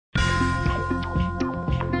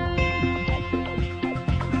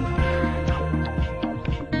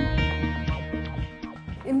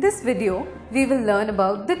this video, we will learn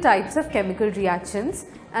about the types of chemical reactions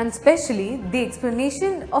and especially the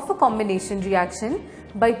explanation of a combination reaction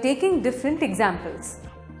by taking different examples.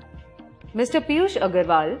 Mr. Piyush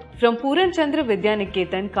Agarwal from Puran Chandra Vidya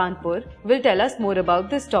Niketan, Kanpur will tell us more about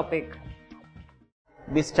this topic.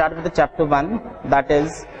 We start with the chapter 1, that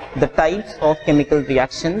is the types of chemical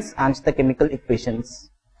reactions and the chemical equations.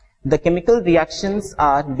 The chemical reactions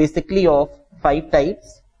are basically of 5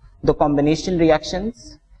 types: the combination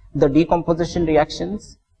reactions, the decomposition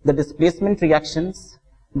reactions, the displacement reactions,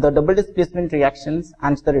 the double displacement reactions,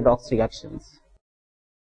 and the redox reactions.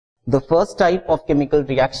 The first type of chemical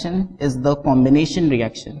reaction is the combination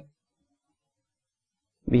reaction.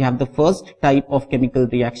 We have the first type of chemical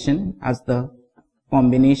reaction as the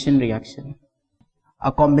combination reaction.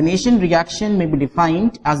 A combination reaction may be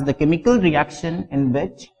defined as the chemical reaction in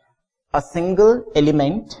which a single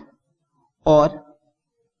element or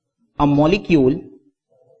a molecule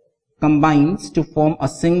combines to form a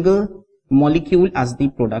single molecule as the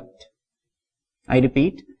product. I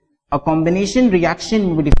repeat, a combination reaction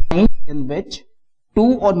may be defined in which 2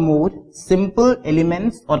 or more simple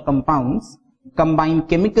elements or compounds combine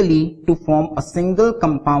chemically to form a single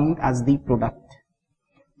compound as the product.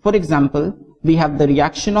 For example, we have the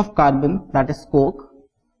reaction of carbon, that is coke,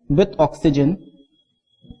 with oxygen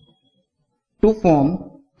to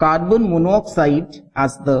form carbon monoxide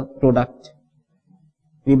as the product.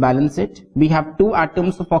 We balance it. We have 2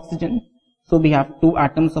 atoms of oxygen, so we have 2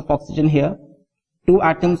 atoms of oxygen here. 2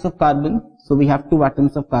 atoms of carbon, so we have 2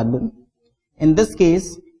 atoms of carbon. In this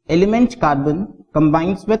case, element carbon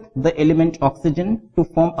combines with the element oxygen to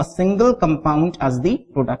form a single compound as the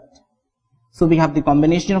product. So we have the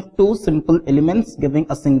combination of 2 simple elements giving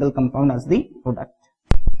a single compound as the product.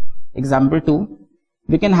 Example 2,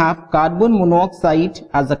 we can have carbon monoxide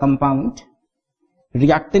as a compound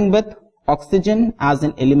reacting with oxygen as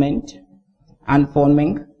an element and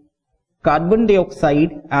forming carbon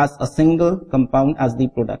dioxide as a single compound as the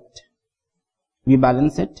product. We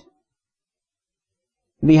balance it.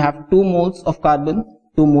 We have 2 moles of carbon,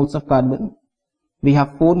 2 moles of carbon. We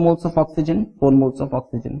have 4 moles of oxygen, 4 moles of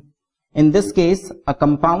oxygen. In this case, a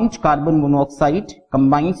compound carbon monoxide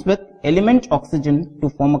combines with element oxygen to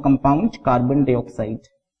form a compound carbon dioxide.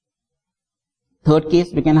 Third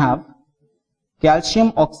case, we can have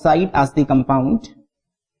calcium oxide as the compound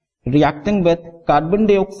reacting with carbon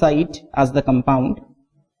dioxide as the compound,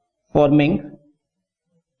 forming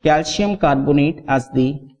calcium carbonate as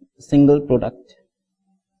the single product.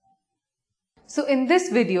 So in this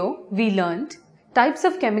video, we learnt types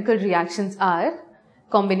of chemical reactions are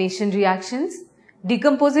combination reactions,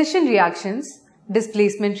 decomposition reactions,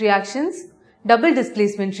 displacement reactions, double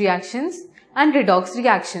displacement reactions, and redox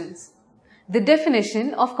reactions. The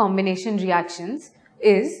definition of combination reactions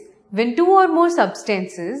is when 2 or more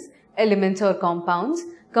substances, elements or compounds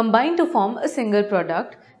combine to form a single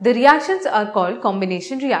product, the reactions are called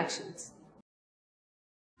combination reactions.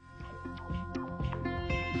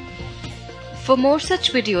 For more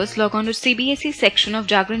such videos, log on to CBSE section of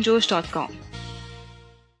jagranjosh.com.